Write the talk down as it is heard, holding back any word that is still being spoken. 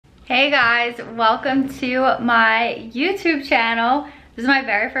Hey guys, welcome to my YouTube channel. This is my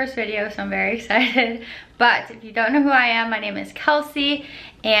very first video, so I'm very excited. But if you don't know who I am, my name is Kelsey,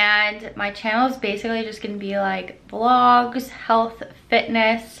 and my channel is basically just gonna be like vlogs, health,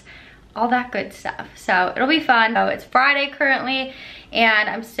 fitness, all that good stuff. So it'll be fun. So it's Friday currently, and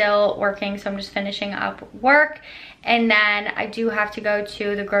I'm still working, so I'm just finishing up work. And then I do have to go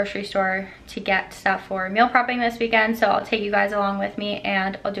to the grocery store to get stuff for meal prepping this weekend, so I'll take you guys along with me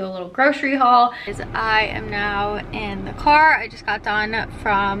and I'll do a little grocery haul. I am now in the car. I just got done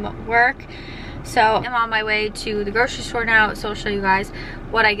from work, so I'm on my way to the grocery store now, so I'll show you guys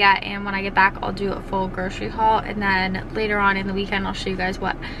what I get, and when I get back I'll do a full grocery haul, and then later on in the weekend I'll show you guys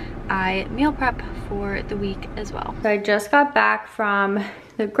what I meal prep for the week as well. So I just got back from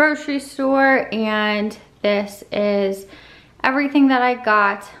the grocery store, and this is everything that I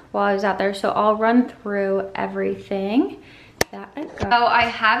got while I was out there. So I'll run through everything that I got. So I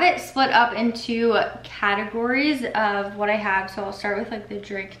have it split up into categories of what I have. So I'll start with like the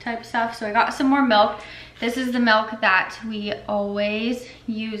drink type stuff. So I got some more milk. This is the milk that we always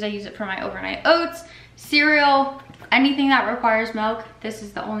use. I use it for my overnight oats, cereal, anything that requires milk. This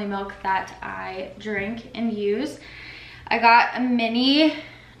is the only milk that I drink and use. I got a mini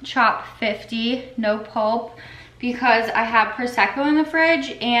Chop 50 no pulp because I have Prosecco in the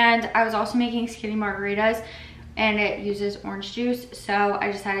fridge, and I was also making skinny margaritas and it uses orange juice, so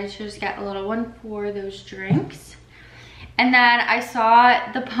I decided to just get a little one for those drinks. And then I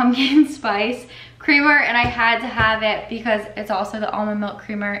saw the pumpkin spice creamer, and I had to have it because it's also the almond milk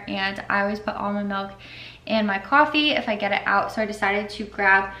creamer, and I always put almond milk in my coffee if I get it out, so I decided to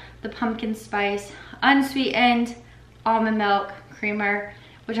grab the pumpkin spice unsweetened almond milk creamer,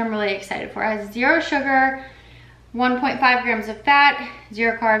 which I'm really excited for. It has 0 sugar, 1.5 grams of fat,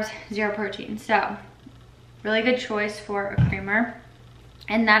 0 carbs, 0 protein. So really good choice for a creamer.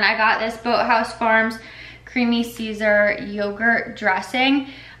 And then I got this Boathouse Farms Creamy Caesar yogurt dressing.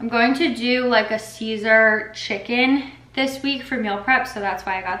 I'm going to do like a Caesar chicken this week for meal prep, so that's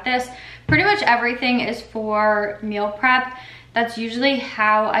why I got this. Pretty much everything is for meal prep. That's usually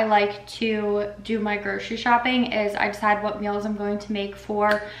how I like to do my grocery shopping, is I decide what meals I'm going to make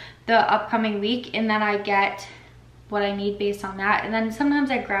for the upcoming week, and then I get what I need based on that. And then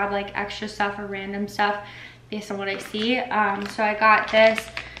sometimes I grab like extra stuff or random stuff based on what I see. So I got this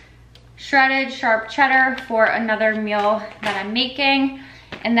shredded sharp cheddar for another meal that I'm making.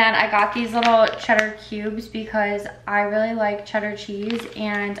 And then I got these little cheddar cubes because I really like cheddar cheese,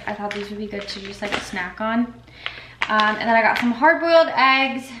 and I thought these would be good to just like snack on. And then I got some hard-boiled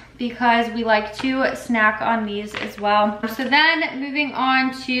eggs because we like to snack on these as well. So then moving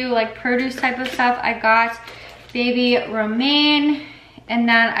on to like produce type of stuff, I got baby romaine, and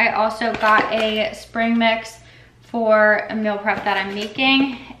then I also got a spring mix for a meal prep that I'm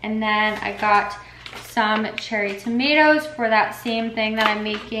making. And then I got some cherry tomatoes for that same thing that I'm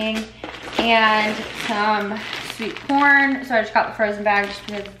making, and some sweet corn. So I just got the frozen bag just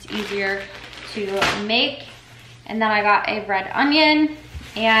because it's easier to make. And then I got a red onion,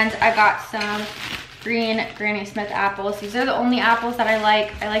 and I got some green Granny Smith apples. These are the only apples that I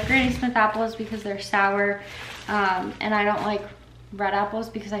like. I like Granny Smith apples because they're sour, and I don't like red apples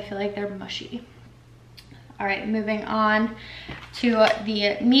because I feel like they're mushy. All right, moving on to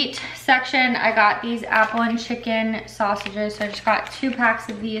the meat section. I got these apple and chicken sausages, so I just got 2 packs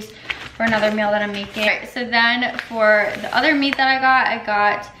of these for another meal that I'm making. All right, so then for the other meat that I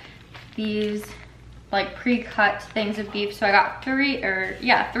got these like pre-cut things of beef. So I got 3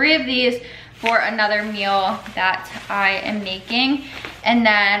 of these for another meal that I am making. And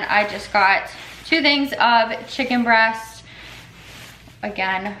then I just got 2 things of chicken breast,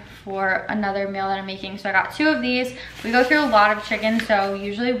 again, for another meal that I'm making. So I got 2 of these. We go through a lot of chicken, so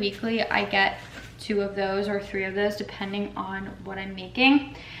usually weekly I get 2 of those or 3 of those depending on what I'm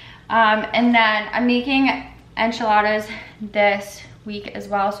making. And then I'm making enchiladas this week as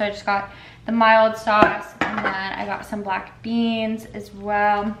well. So I just got the mild sauce, and then I got some black beans as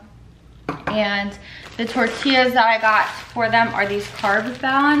well. And the tortillas that I got for them are these carb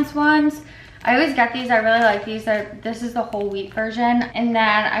balance ones. I always get these. I really like these. This is the whole wheat version. And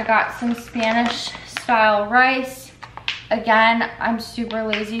then I got some Spanish style rice. Again, I'm super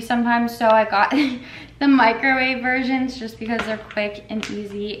lazy sometimes, so I got the microwave versions just because they're quick and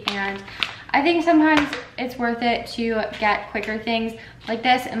easy, and I think sometimes it's worth it to get quicker things like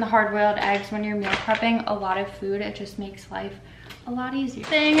this and the hard-boiled eggs when you're meal prepping a lot of food. It just makes life a lot easier.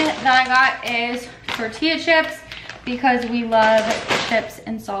 Thing that I got is tortilla chips because we love chips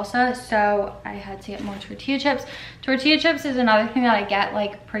and salsa, so I had to get more tortilla chips. Tortilla chips is another thing that I get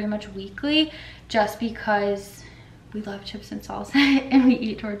like pretty much weekly just because we love chips and salsa and we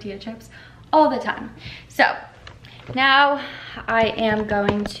eat tortilla chips all the time. So now I am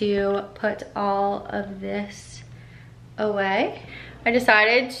going to put all of this away. I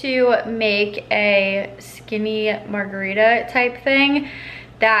decided to make a skinny margarita type thing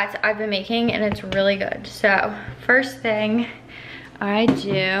that I've been making, and it's really good. So first thing I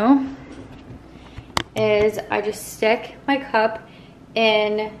do is I just stick my cup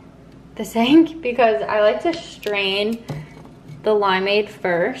in the sink because I like to strain the limeade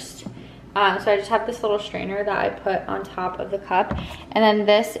first. So I just have this little strainer that I put on top of the cup. And then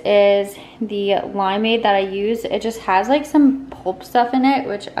this is the limeade that I use. It just has like some pulp stuff in it,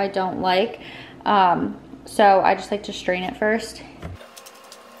 which I don't like. So I just like to strain it first.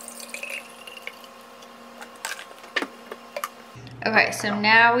 Okay, so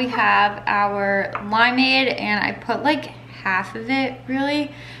now we have our limeade, and I put like half of it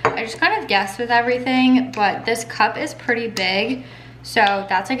really. I just kind of guessed with everything, but this cup is pretty big. So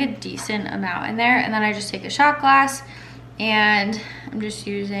that's like a decent amount in there. And then I just take a shot glass, and I'm just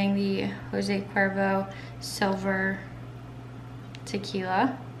using the Jose Cuervo Silver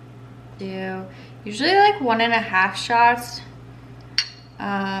Tequila. Do usually like 1.5 shots.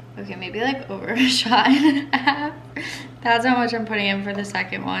 Okay, maybe like over a shot and a half. That's how much I'm putting in for the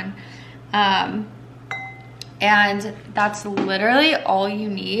second one. And that's literally all you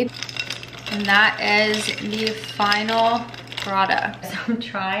need. And that is the final product. So I'm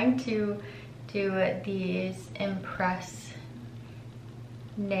trying to do these Impress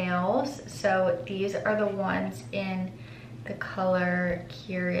nails. So these are the ones in the color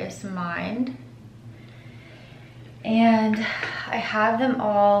Curious Mind. And I have them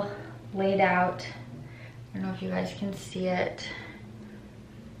all laid out. I don't know if you guys can see it.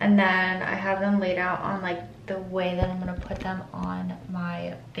 And then I have them laid out on like the way that I'm gonna put them on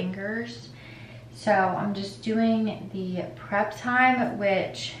my fingers. So I'm just doing the prep time,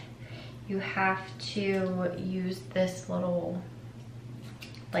 which you have to use this little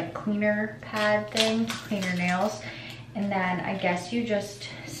like cleaner pad thing to clean your nails. And then I guess you just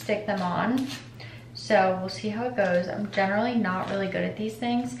stick them on. So we'll see how it goes. I'm generally not really good at these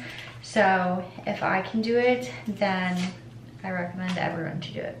things. So if I can do it, then I recommend everyone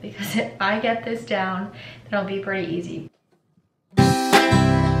to do it, because if I get this down, then it'll be pretty easy.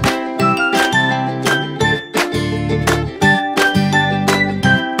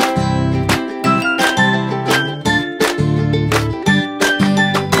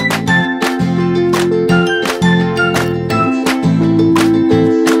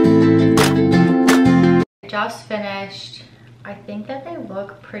 Just finished. I think that they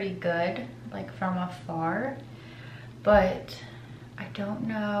look pretty good, like from afar, but I don't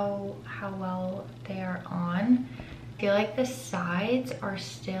know how well they are on. I feel like the sides are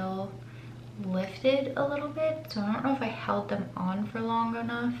still lifted a little bit, so I don't know if I held them on for long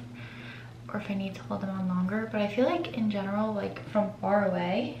enough or if I need to hold them on longer, but I feel like in general, like from far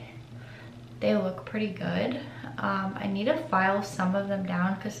away, they look pretty good. I need to file some of them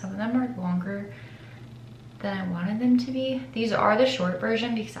down because some of them are longer than I wanted them to be. These are the short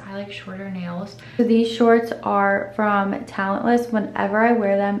version because I like shorter nails. So these shorts are from Talentless. Whenever I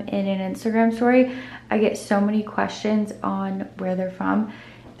wear them in an Instagram story, I get so many questions on where they're from.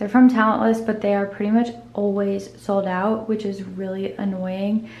 They're from Talentless, but they are pretty much always sold out, which is really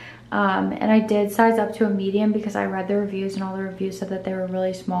annoying. And I did size up to a medium because I read the reviews, and all the reviews said that they were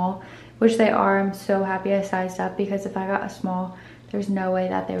really small, which they are. I'm so happy I sized up, because if I got a small, there's no way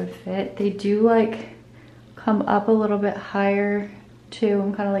that they would fit. They do like come up a little bit higher too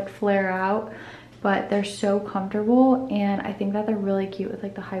and kind of like flare out, but they're so comfortable, and I think that they're really cute with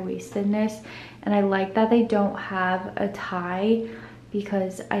like the high-waistedness. And I like that they don't have a tie,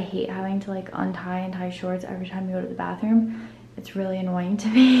 because I hate having to like untie and tie shorts every time you go to the bathroom. It's really annoying to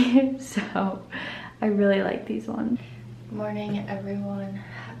me. So I really like these ones. Good morning, everyone.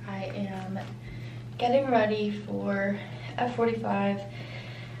 I am getting ready for F45.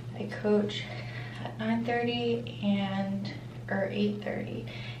 I coach at 9:30 and or 8:30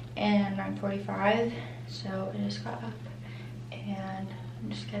 and 9:45. So I just got up and I'm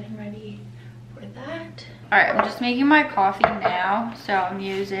just getting ready for that. All right, I'm just making my coffee now. So I'm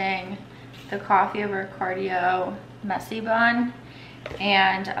using the Coffee Over Cardio Messy Bun,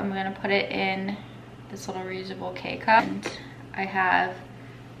 and I'm gonna put it in this little reusable K-cup. And I have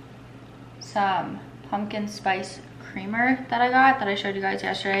some pumpkin spice creamer that I got, that I showed you guys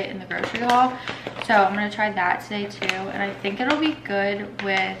yesterday in the grocery haul. So I'm gonna try that today too, and I think it'll be good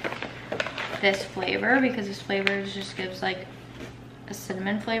with this flavor, because this flavor just gives like a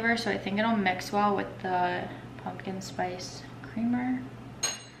cinnamon flavor, so I think it'll mix well with the pumpkin spice creamer.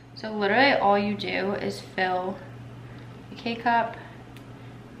 So literally all you do is fill the K-cup,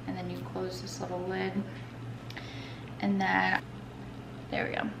 and then you close this little lid, and then there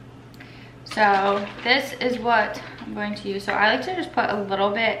we go. So this is what I'm going to use. So I like to just put a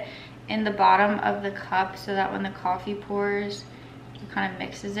little bit in the bottom of the cup so that when the coffee pours, it kind of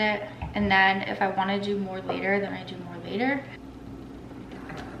mixes it. And then if I want to do more later, then I do more later.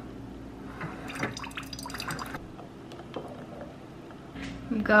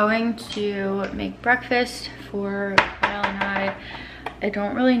 I'm going to make breakfast for Kyle and I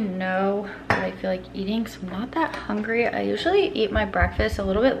don't really know what I feel like eating, so I'm not that hungry. I usually eat my breakfast a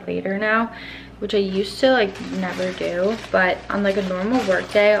little bit later now, which I used to like never do. But on like a normal work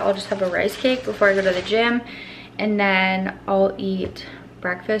day, I'll just have a rice cake before I go to the gym, and then I'll eat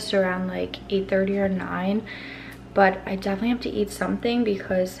breakfast around like 8:30 or 9. But I definitely have to eat something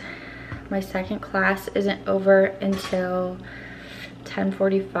because my second class isn't over until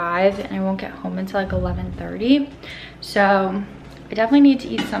 10:45, and I won't get home until like 11:30. So I definitely need to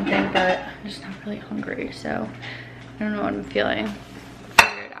eat something, but I'm just not really hungry, so I don't know what I'm feeling. I'll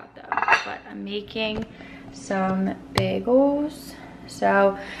figure it out though. But I'm making some bagels.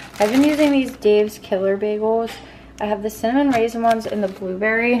 So I've been using these Dave's Killer bagels. I have the cinnamon raisin ones and the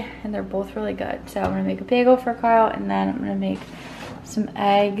blueberry, and they're both really good. So I'm gonna make a bagel for Kyle, and then I'm gonna make some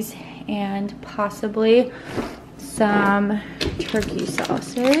eggs and possibly some turkey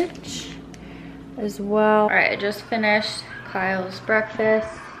sausage as well. All right, I just finished Kyle's breakfast.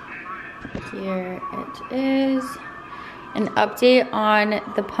 Here it is. An update on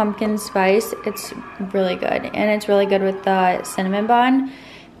the pumpkin spice. It's really good, and it's really good with the cinnamon bun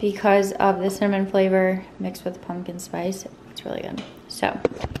because of the cinnamon flavor mixed with pumpkin spice. It's really good. So,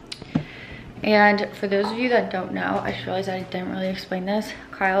 and for those of you that don't know, I just realized I didn't really explain this.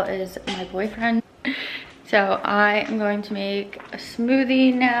 Kyle is my boyfriend. So I am going to make a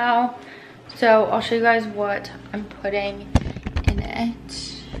smoothie now. So I'll show you guys what I'm putting in it.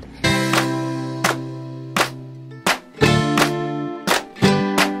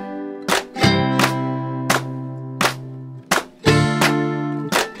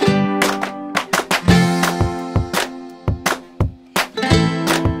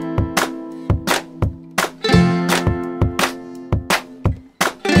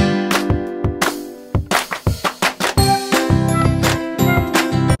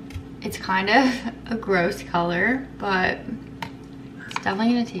 Kind of a gross color, but it's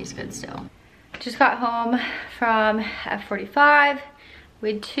definitely gonna taste good still. Just got home from F45.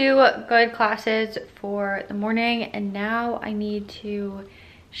 We had 2 good classes for the morning, and now I need to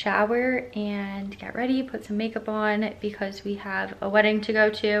shower and get ready, put some makeup on because we have a wedding to go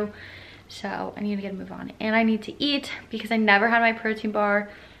to. So I need to get a move on, and I need to eat because I never had my protein bar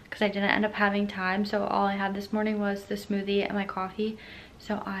because I didn't end up having time. So all I had this morning was the smoothie and my coffee.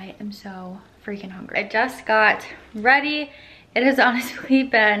 So I am so freaking hungry. I just got ready. It has honestly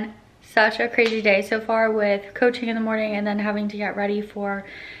been such a crazy day so far with coaching in the morning and then having to get ready for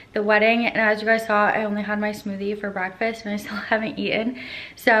the wedding. And as you guys saw, I only had my smoothie for breakfast and I still haven't eaten.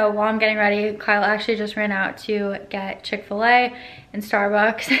 So while I'm getting ready, Kyle actually just ran out to get Chick-fil-A and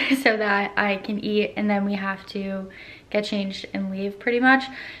Starbucks so that I can eat, and then we have to get changed and leave pretty much.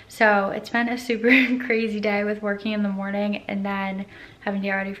 So it's been a super crazy day with working in the morning and then having to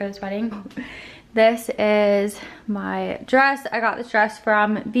get ready for this wedding. This is my dress. I got this dress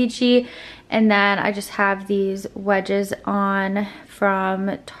from Vici, and then I just have these wedges on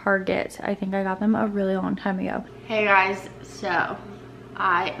from Target. I think I got them a really long time ago. Hey guys, so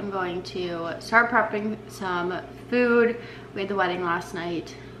I am going to start prepping some food. We had the wedding last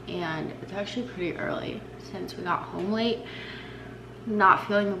night and it's actually pretty early since we got home late. Not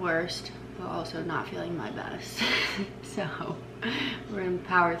feeling the worst, but also not feeling my best. So we're gonna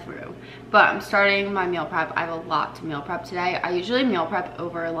power through. But I'm starting my meal prep. I have a lot to meal prep today. I usually meal prep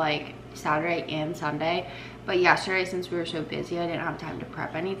over like Saturday and Sunday, but yesterday, since we were so busy, I didn't have time to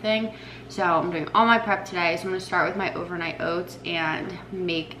prep anything. So I'm doing all my prep today. So I'm gonna start with my overnight oats and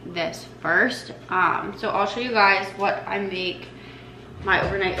make this first. So I'll show you guys what I make my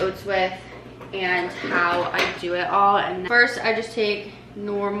overnight oats with and how I do it all. And first I just take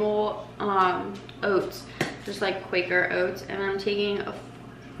normal oats, just like Quaker oats, and I'm taking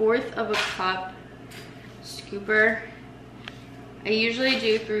 1/4 of a cup scooper. I usually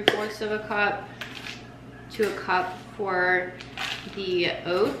do 3/4 of a cup to a cup for the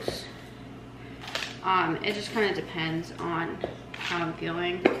oats. It just kind of depends on how I'm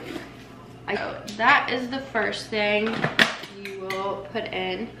feeling. That is the first thing you will put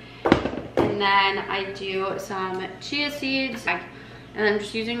in. And then I do some chia seeds, and I'm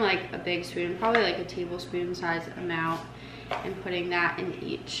just using like a big spoon, probably like a tablespoon size amount, and putting that in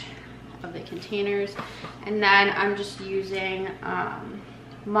each of the containers. And then I'm just using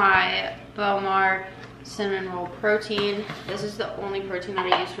my Bowmar cinnamon roll protein. This is the only protein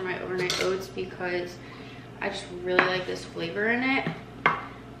that I use for my overnight oats because I just really like this flavor in it.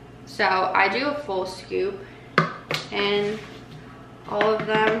 So I do a full scoop and all of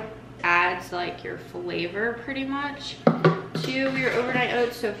them. Adds like your flavor pretty much to your overnight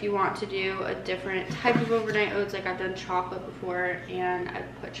oats. So if you want to do a different type of overnight oats, like I've done chocolate before and I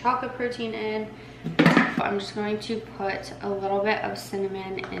put chocolate protein in, I'm just going to put a little bit of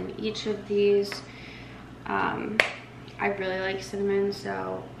cinnamon in each of these. I really like cinnamon,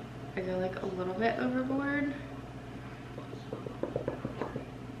 so I go like a little bit overboard.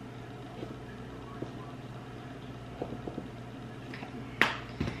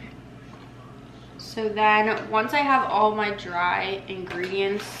 So then once I have all my dry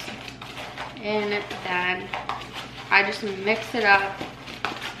ingredients in, then I just mix it up.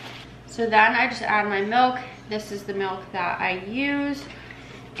 So then I just add my milk. This is the milk that I use.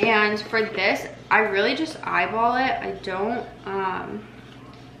 And for this, I really just eyeball it. I don't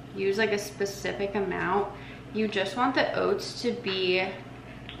use like a specific amount. You just want the oats to be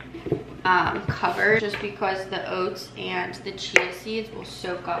covered, just because the oats and the chia seeds will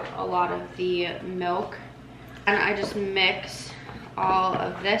soak up a lot of the milk. And I just mix all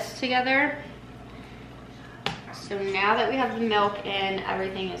of this together. So now that we have the milk in,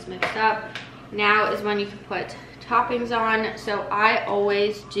 everything is mixed up. Now is when you can put toppings on. So I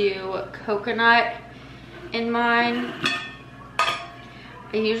always do coconut in mine.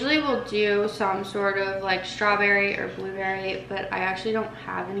 I usually will do some sort of like strawberry or blueberry, but I actually don't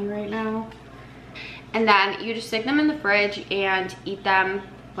have any right now. And then you just stick them in the fridge and eat them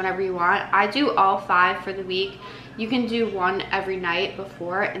whenever you want. I do all 5 for the week. You can do one every night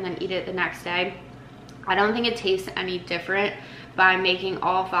before and then eat it the next day. I don't think it tastes any different by making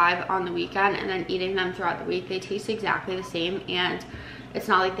all 5 on the weekend and then eating them throughout the week. They taste exactly the same, and it's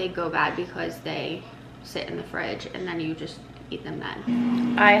not like they go bad because they sit in the fridge and then you just eat them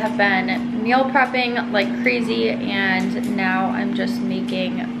then. I have been meal prepping like crazy, and now I'm just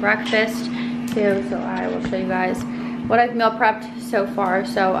making breakfast too. So I will show you guys what I've meal prepped so far.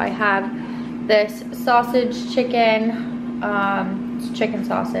 So I have this sausage chicken, it's chicken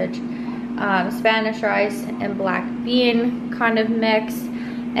sausage, Spanish rice and black bean kind of mix,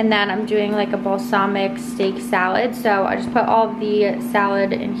 and then I'm doing like a balsamic steak salad. So I just put all the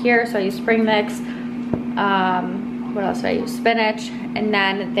salad in here. So I use spring mix, what else do I use? Spinach, and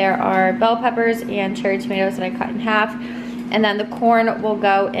then there are bell peppers and cherry tomatoes that I cut in half, and then the corn will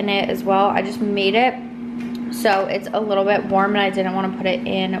go in it as well. I just made it so it's a little bit warm, and I didn't want to put it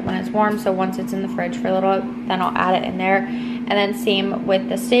in when it's warm, so once it's in the fridge for a little, then I'll add it in there. And then same with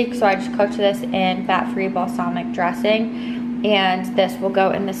the steak, so I just cooked this in fat-free balsamic dressing, and this will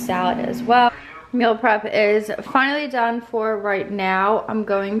go in the salad as well. Meal prep is finally done for right now. I'm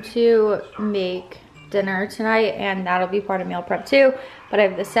going to make dinner tonight, and that'll be part of meal prep too. But I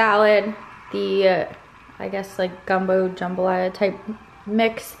have the salad, the I guess like gumbo jambalaya type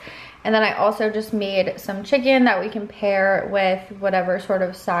mix, and then I also just made some chicken that we can pair with whatever sort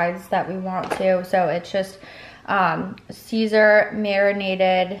of sides that we want to. So it's just Caesar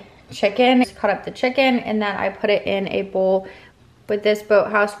marinated chicken. Just cut up the chicken, and then I put it in a bowl with this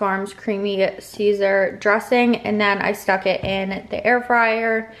Boathouse Farms creamy Caesar dressing, and then I stuck it in the air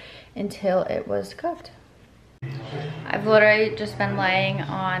fryer until it was cooked. I've literally just been laying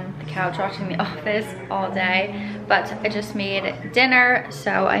on the couch watching The Office all day, but I just made dinner. So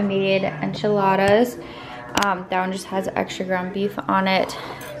I made enchiladas. That one just has extra ground beef on it.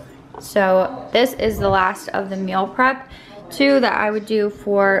 So this is the last of the meal prep too that I would do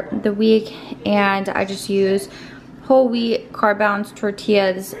for the week, and I just use whole wheat carb balanced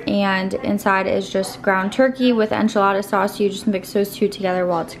tortillas, and inside is just ground turkey with enchilada sauce. You just mix those two together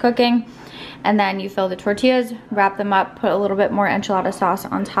while it's cooking, and then you fill the tortillas, wrap them up, put a little bit more enchilada sauce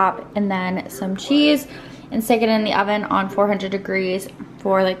on top, and then some cheese, and stick it in the oven on 400 degrees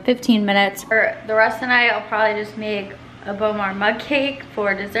for like 15 minutes. For the rest of the night, I'll probably just make a Bowmar mug cake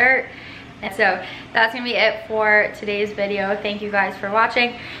for dessert. And so that's gonna be it for today's video. Thank you guys for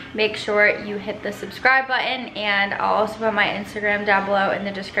watching. Make sure you hit the subscribe button, and I'll also put my Instagram down below in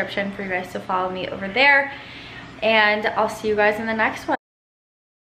the description for you guys to follow me over there. And I'll see you guys in the next one.